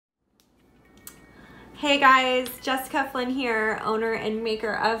Hey guys, Jessica Flynn here, owner and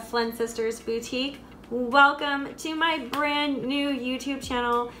maker of Flynn Sisters Boutique. Welcome to my brand new YouTube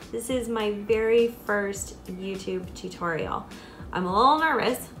channel. This is my very first YouTube tutorial. I'm a little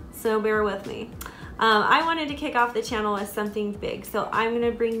nervous, so bear with me. I wanted to kick off the channel with something big, so I'm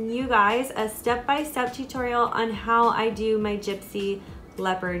gonna bring you guys a step-by-step tutorial on how I do my Gypsy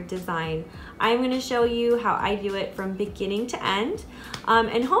Leopard design. I'm going to show you how I do it from beginning to end,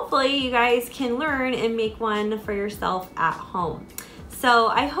 and hopefully you guys can learn and make one for yourself at home. So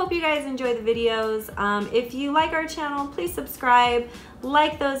I hope you guys enjoy the videos. If you like our channel, please subscribe,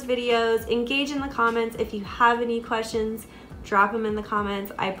 like those videos, engage in the comments. If you have any questions, drop them in the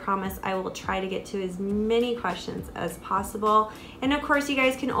comments. I promise I will try to get to as many questions as possible. And of course, you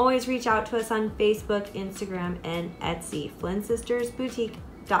guys can always reach out to us on Facebook, Instagram, and Etsy,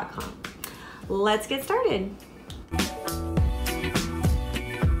 FlynnSistersBoutique.com. Let's get started.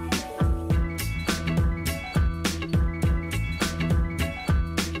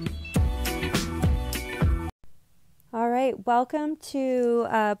 All right, welcome to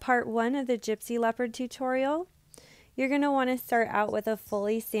part one of the Gypsy Leopard tutorial. You're going to want to start out with a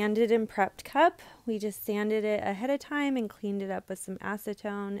fully sanded and prepped cup. We just sanded it ahead of time and cleaned it up with some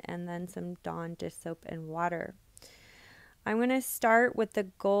acetone and then some Dawn dish soap and water. I'm going to start with the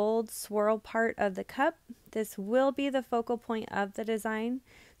gold swirl part of the cup. This will be the focal point of the design,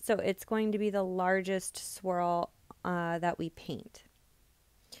 so it's going to be the largest swirl that we paint.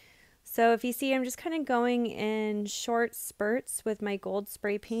 So if you see, I'm just kind of going in short spurts with my gold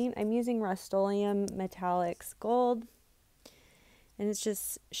spray paint. I'm using Rust-Oleum Metallics Gold. And it's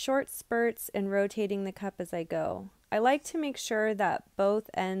just short spurts and rotating the cup as I go. I like to make sure that both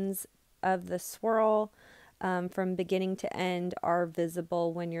ends of the swirl from beginning to end are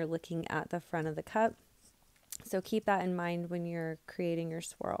visible when you're looking at the front of the cup. So keep that in mind when you're creating your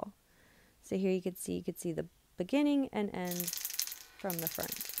swirl. So here you can see the beginning and end from the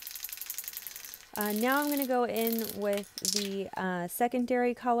front. Now I'm going to go in with the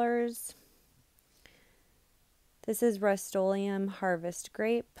secondary colors. This is Rust-Oleum Harvest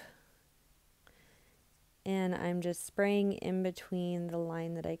Grape. And I'm just spraying in between the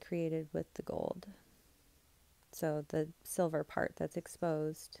line that I created with the gold. So the silver part that's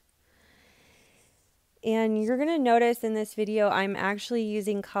exposed. And you're going to notice in this video I'm actually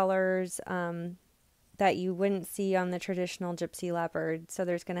using colors that you wouldn't see on the traditional Gypsy Leopard. So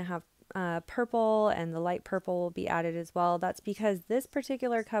there's going to have purple, and the light purple will be added as well. That's because this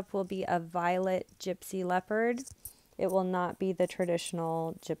particular cup will be a violet Gypsy Leopard. It will not be the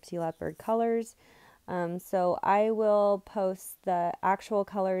traditional Gypsy Leopard colors. So I will post the actual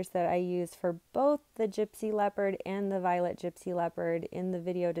colors that I use for both the Gypsy Leopard and the violet Gypsy Leopard in the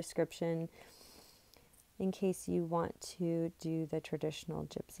video description in case you want to do the traditional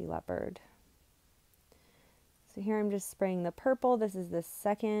Gypsy Leopard. So here I'm just spraying the purple. This is the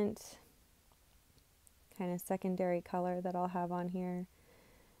second kind of secondary color that I'll have on here.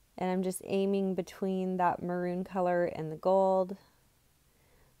 And I'm just aiming between that maroon color and the gold.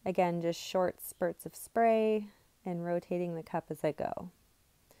 Again, just short spurts of spray and rotating the cup as I go.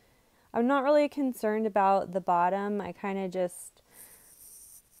 I'm not really concerned about the bottom. I kind of just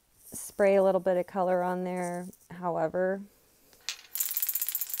spray a little bit of color on there, however.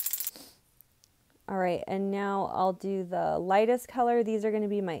 All right, and now I'll do the lightest color. These are going to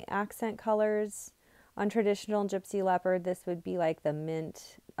be my accent colors. On traditional Gypsy Leopard, this would be like the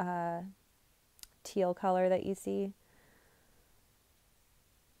mint teal color that you see.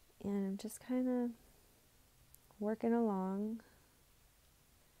 And I'm just kind of working along.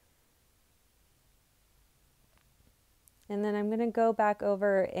 And then I'm going to go back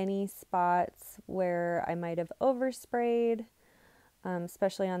over any spots where I might have oversprayed.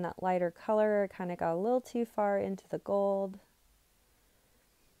 Especially on that lighter color, I kind of got a little too far into the gold.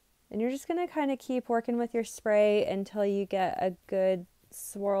 And you're just going to kind of keep working with your spray until you get a good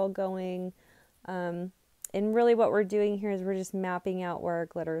swirl going. And really what we're doing here is we're just mapping out where our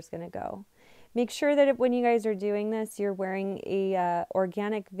glitter is going to go. Make sure that when you guys are doing this, you're wearing a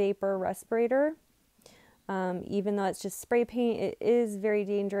organic vapor respirator. Even though it's just spray paint, it is very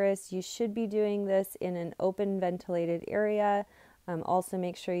dangerous. You should be doing this in an open ventilated area. Also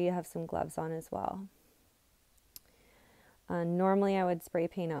make sure you have some gloves on as well. Normally I would spray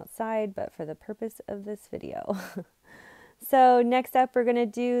paint outside, but for the purpose of this video. So next up we're going to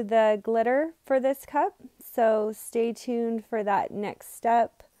do the glitter for this cup. So stay tuned for that next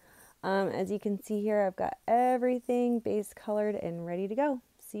step. As you can see here, I've got everything base colored and ready to go.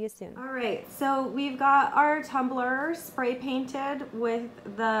 See you soon. All right, so we've got our tumbler spray painted with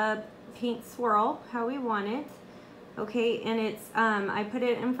the paint swirl, how we want it. Okay, and it's, I put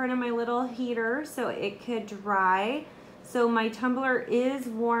it in front of my little heater so it could dry. So my tumbler is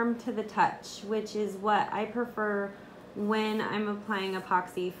warm to the touch, which is what I prefer when I'm applying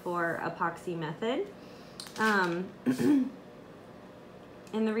epoxy for epoxy method. And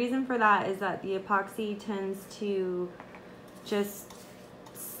the reason for that is that the epoxy tends to just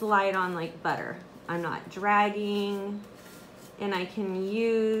slide on like butter. I'm not dragging, and I can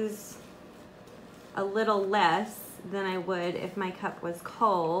use a little less than I would if my cup was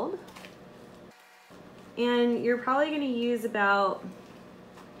cold. And you're probably going to use about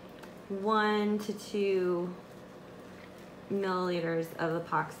 1 to 2 milliliters of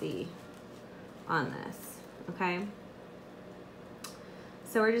epoxy on this, okay?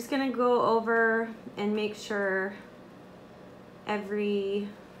 So we're just going to go over and make sure every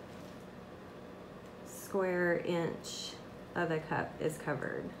square inch of the cup is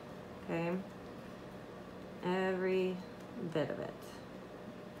covered, okay? Every bit of it.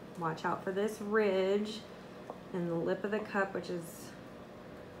 Watch out for this ridge in the lip of the cup, which is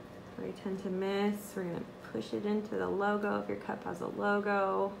where I tend to miss. We're going to push it into the logo if your cup has a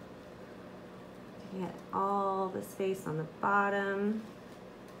logo. Get all the space on the bottom.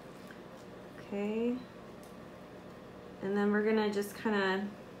 Okay. And then we're going to just kind of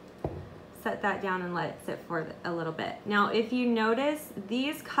set that down and let it sit for a little bit. Now, if you notice,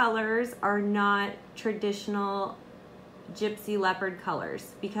 these colors are not traditional Gypsy Leopard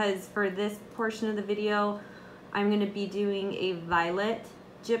colors, because for this portion of the video, I'm going to be doing a violet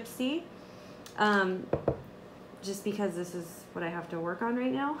gypsy, just because this is what I have to work on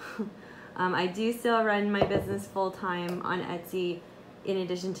right now. I do still run my business full-time on Etsy in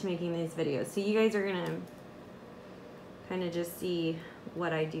addition to making these videos. So you guys are going to kind of just see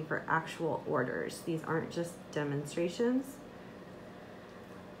what I do for actual orders. These aren't just demonstrations.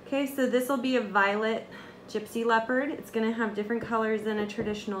 Okay, so this will be a violet Gypsy Leopard. It's going to have different colors than a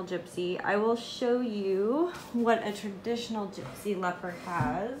traditional Gypsy. I will show you what a traditional Gypsy Leopard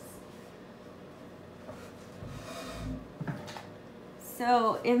has.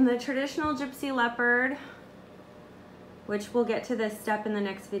 So in the traditional Gypsy Leopard, which we'll get to this step in the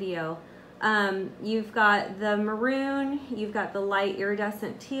next video, you've got the maroon, you've got the light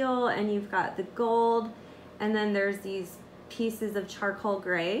iridescent teal, and you've got the gold, and then there's these pieces of charcoal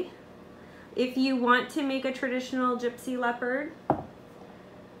gray. If you want to make a traditional Gypsy Leopard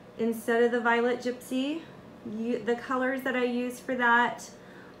instead of the violet Gypsy, the colors that I use for that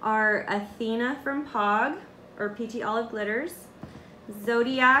are Athena from POG, or PT Olive Glitters,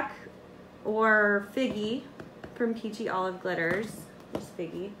 Zodiac or Figgy from PT Olive Glitters, just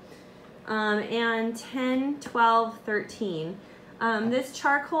Figgy, and 10, 12, 13. This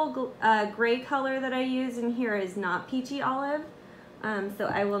charcoal gray color that I use in here is not peachy olive, so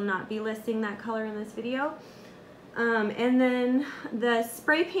I will not be listing that color in this video. And then the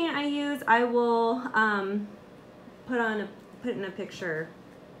spray paint I use, I will put in a picture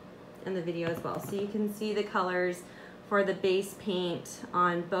in the video as well, so you can see the colors for the base paint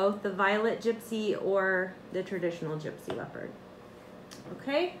on both the violet Gypsy or the traditional Gypsy Leopard.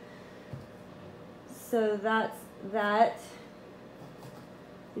 Okay, so that's that.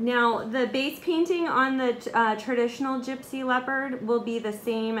 Now the base painting on the traditional Gypsy Leopard will be the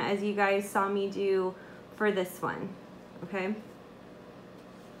same as you guys saw me do for this one, okay?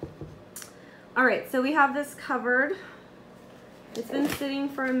 All right, so we have this covered. It's been sitting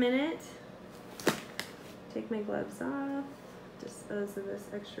for a minute. Take my gloves off, dispose of this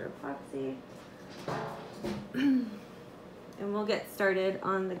extra epoxy, and we'll get started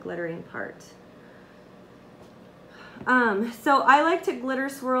on the glittering part. So I like to glitter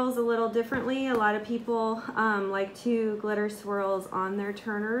swirls a little differently. A lot of people like to glitter swirls on their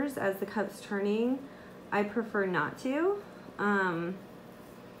turners as the cup's turning. I prefer not to.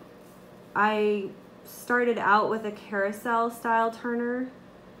 I started out with a carousel style turner,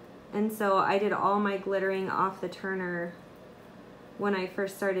 and so I did all my glittering off the turner when I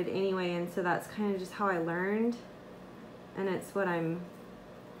first started anyway, and so that's kind of just how I learned, and it's what I'm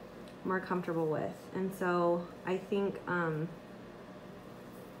more comfortable with. And so I think I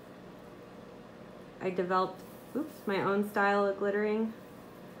developed my own style of glittering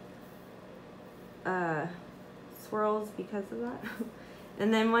swirls because of that.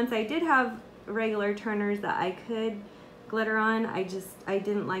 And then once I did have regular turners that I could glitter on, I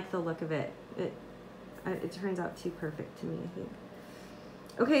didn't like the look of it. It turns out too perfect to me, I think.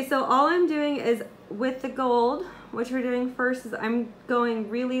 Okay, so all I'm doing is with the gold, which we're doing first, is I'm going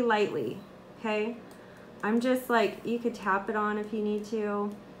really lightly, okay? I'm just like, you could tap it on if you need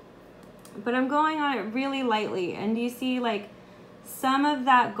to, but I'm going on it really lightly. And you see like some of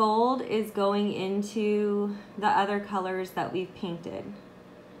that gold is going into the other colors that we've painted.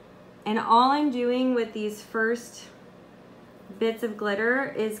 And all I'm doing with these first bits of glitter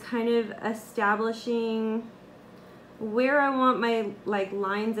is kind of establishing where I want my like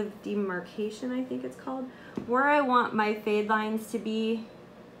lines of demarcation, I think it's called, where I want my fade lines to be.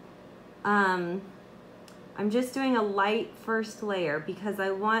 I'm just doing a light first layer because I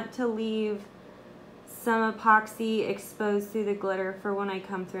want to leave some epoxy exposed through the glitter for when I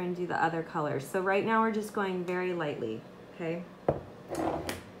come through and do the other colors. So right now we're just going very lightly, okay?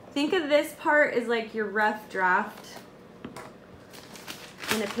 Think of this part as like your rough draft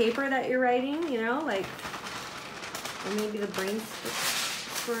in a paper that you're writing, you know, like, or maybe the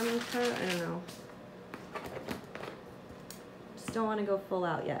brainstorming part, I don't know. Just don't want to go full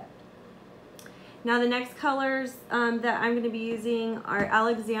out yet. Now the next colors that I'm going to be using are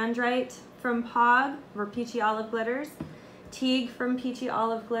Alexandrite from POG, or Peachy Olive Glitters, Teeg from Peachy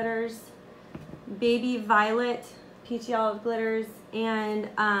Olive Glitters, Baby Violet, Peachy Olive Glitters, and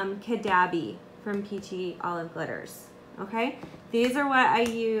Cadabby from Peachy Olive Glitters, okay? These are what I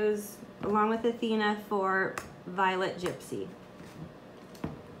use along with Athena for Violet Gypsy,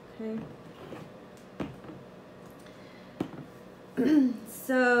 okay?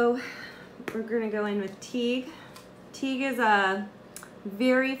 So we're gonna go in with Teeg. Teeg is a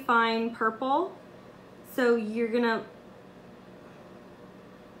very fine purple, so you're gonna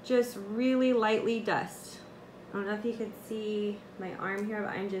just really lightly dust. I don't know if you can see my arm here,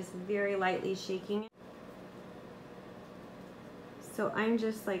 but I'm just very lightly shaking it. So I'm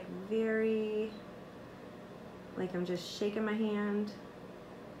just like very, like I'm just shaking my hand.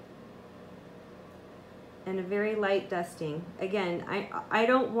 And a very light dusting. Again, I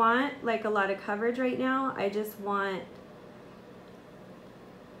don't want like a lot of coverage right now. I just want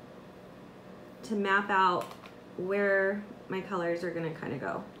to map out where my colors are gonna kind of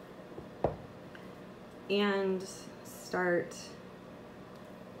go. And start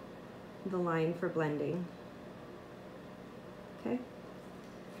the line for blending. Okay.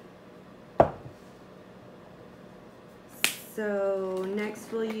 So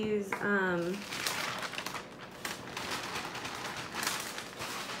next we'll use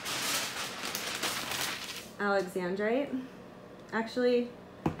Alexandrite. Actually,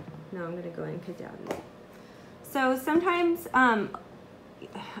 no, I'm gonna go in Cadabby. So sometimes I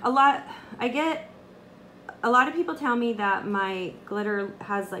get a lot of people tell me that my glitter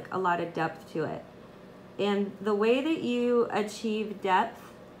has like a lot of depth to it. And the way that you achieve depth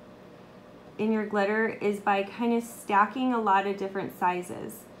in your glitter is by kind of stacking a lot of different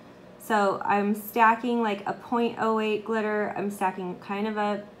sizes. So I'm stacking like a 0.08 glitter, I'm stacking kind of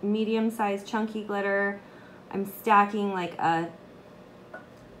a medium-sized chunky glitter, I'm stacking like a,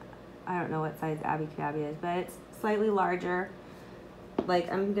 I don't know what size Abby Cadabby is, but it's slightly larger.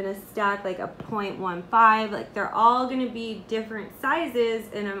 Like I'm gonna stack like a 0.15, like they're all gonna be different sizes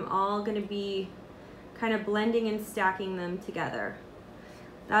and I'm all gonna be kind of blending and stacking them together.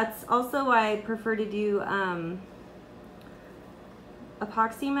 That's also why I prefer to do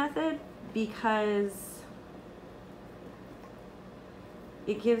epoxy method, because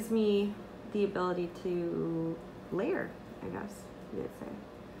it gives me the ability to layer, I guess you could say.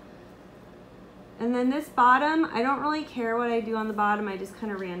 And then this bottom, I don't really care what I do on the bottom, I just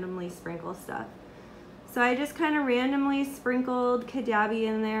kind of randomly sprinkle stuff. So I just kind of randomly sprinkled Cadabby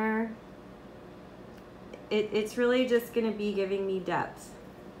in there. It's really just gonna be giving me depth.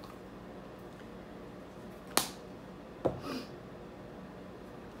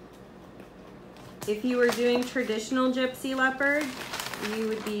 If you were doing traditional Gypsy Leopard, you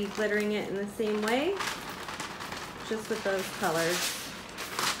would be glittering it in the same way, just with those colors.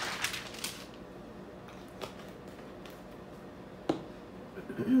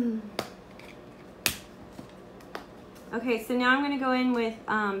 Okay, so now I'm going to go in with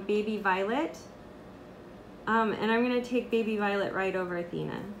Baby Violet, and I'm going to take Baby Violet right over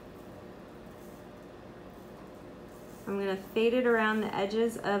Athena. I'm going to fade it around the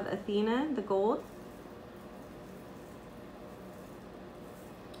edges of Athena, the gold.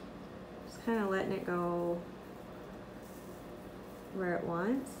 Just kind of letting it go where it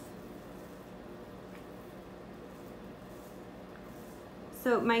wants.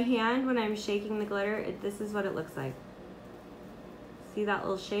 So my hand, when I'm shaking the glitter, this is what it looks like. See that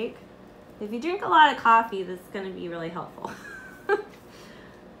little shake? If you drink a lot of coffee, this is going to be really helpful.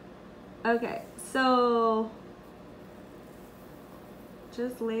 Okay, so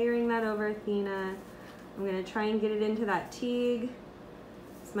just layering that over Athena. I'm going to try and get it into that Teeg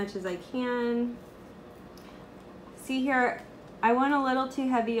as much as I can. See here, I went a little too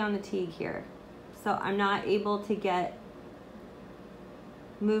heavy on the Teeg here, so I'm not able to get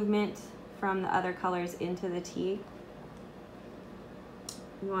movement from the other colors into the Teeg.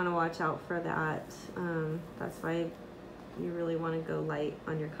 You want to watch out for that. That's why you really want to go light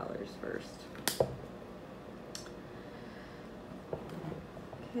on your colors first.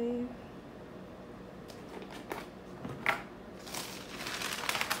 Okay.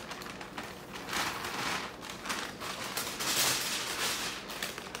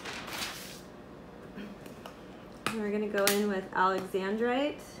 We're going to go in with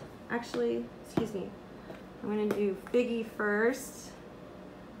Alexandrite. Actually, excuse me. I'm going to do Figgy first,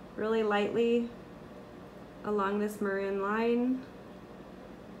 really lightly along this maroon line.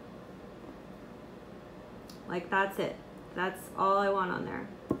 Like that's it. That's all I want on there.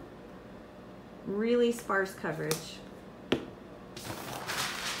 Really sparse coverage.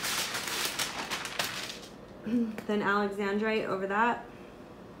 Then Alexandrite over that.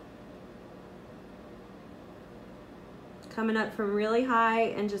 Coming up from really high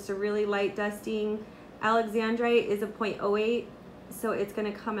and just a really light dusting. Alexandrite is a 0.08, so it's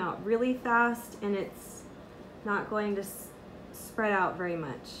going to come out really fast and it's not going to spread out very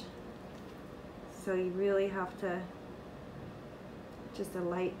much. So you really have to, just a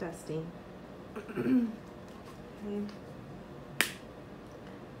light dusting. Okay.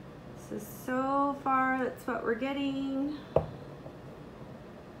 So far that's what we're getting.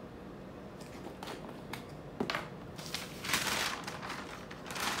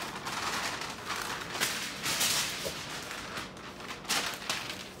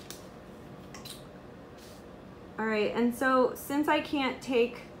 All right, and so since I can't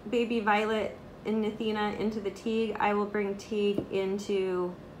take Baby Violet and Athena into the Teeg, I will bring Teeg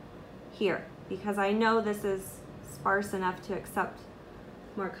into here because I know this is sparse enough to accept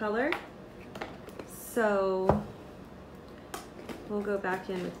more color. So we'll go back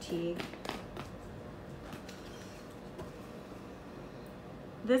in with Teeg.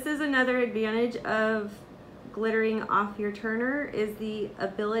 This is another advantage of glittering off your turner, is the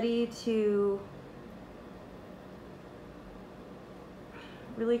ability to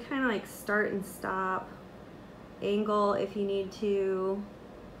really kind of like start and stop, angle if you need to.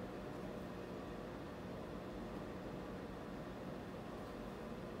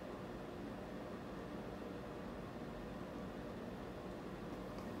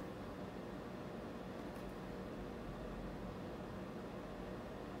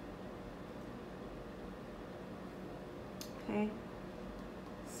 Okay,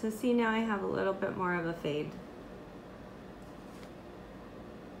 so see, now I have a little bit more of a fade.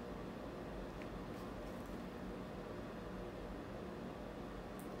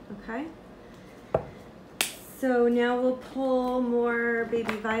 Okay, so now we'll pull more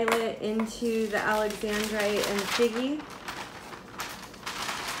Baby Violet into the Alexandrite and Figgy.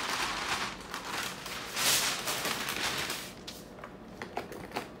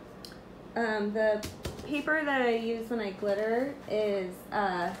 The paper that I use when I glitter is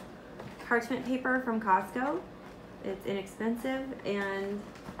parchment paper from Costco. It's inexpensive and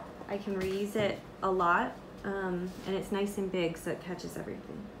I can reuse it a lot, and it's nice and big so it catches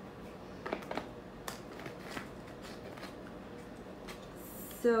everything.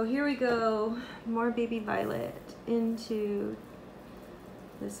 So here we go, more Baby Violet into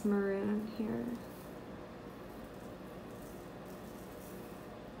this maroon here.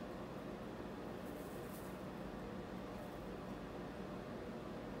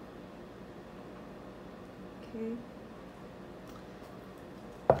 Okay.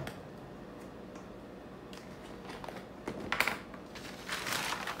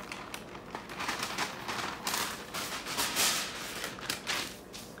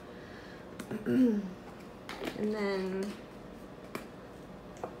 And then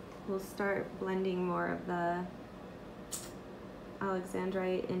we'll start blending more of the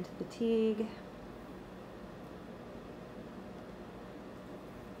Alexandrite into the Teeg.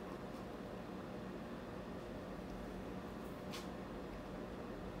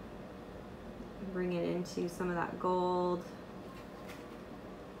 Bring it into some of that gold.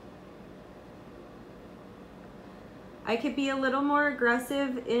 I could be a little more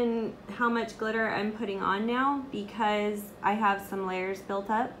aggressive in how much glitter I'm putting on now because I have some layers built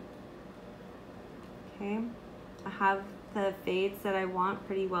up. Okay, I have the fades that I want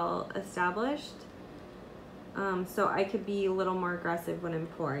pretty well established. So I could be a little more aggressive when I'm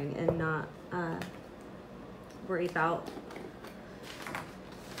pouring and not worry about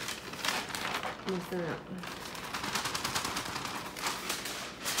messing it up.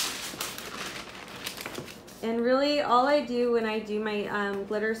 And really all I do when I do my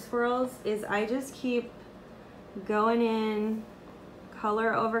glitter swirls is I just keep going in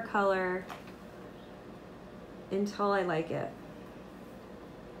color over color until I like it.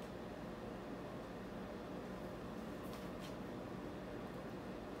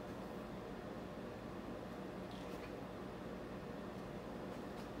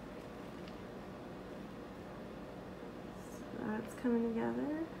 coming together.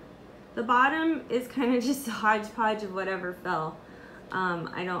 The bottom is kind of just a hodgepodge of whatever fell.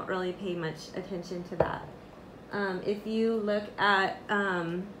 I don't really pay much attention to that. If you look at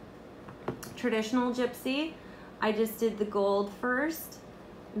traditional gypsy, I just did the gold first,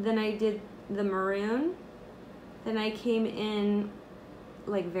 then I did the maroon, then I came in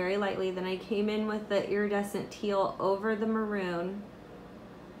like very lightly, then I came in with the iridescent teal over the maroon,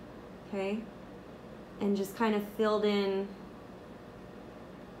 okay, and just kind of filled in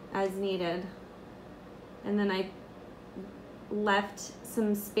as needed. And then I left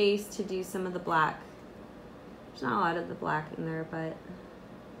some space to do some of the black. There's not a lot of the black in there, but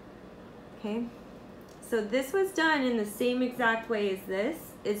okay. So this was done in the same exact way as this.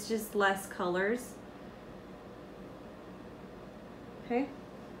 It's just less colors. Okay.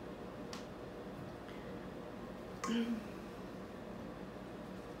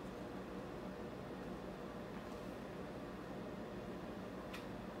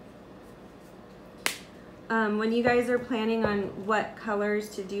 When you guys are planning on what colors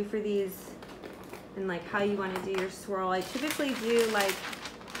to do for these and like how you want to do your swirl, I typically do like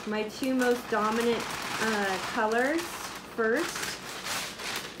my two most dominant colors first.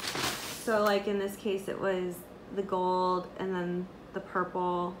 So like in this case it was the gold and then the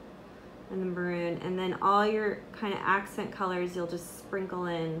purple and the maroon, and then all your kind of accent colors you'll just sprinkle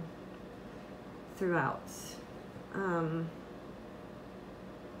in throughout.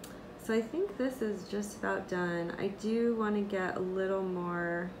 So I think this is just about done. I do want to get a little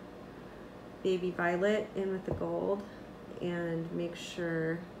more baby violet in with the gold and make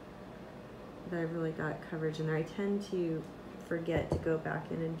sure that I've really got coverage in there. I tend to forget to go back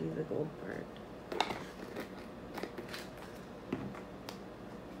in and do the gold part.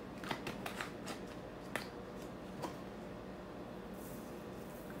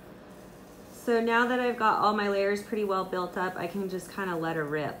 So now that I've got all my layers pretty well built up, I can just kind of let her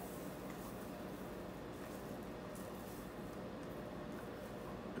rip.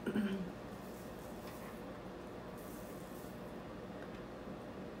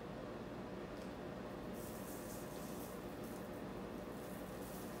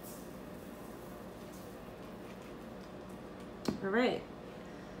 All right,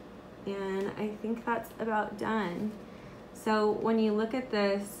 and I think that's about done. So when you look at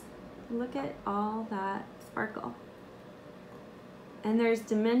this, look at all that sparkle. And there's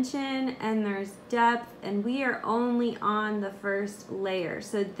dimension and there's depth, and we are only on the first layer.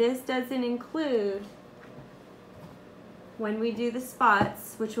 So this doesn't include when we do the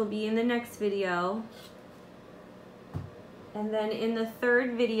spots, which will be in the next video. And then in the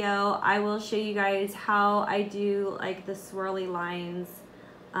third video, I will show you guys how I do like the swirly lines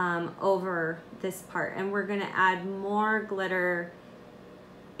over this part. And we're gonna add more glitter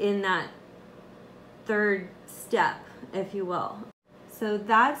in that third step, if you will. So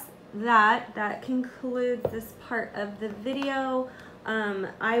that's that concludes this part of the video.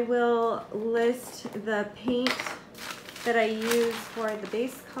 I will list the paint that I use for the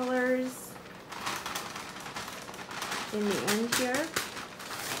base colors in the end here.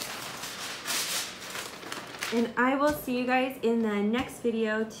 And I will see you guys in the next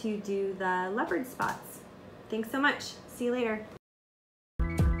video to do the leopard spots. Thanks so much. See you later.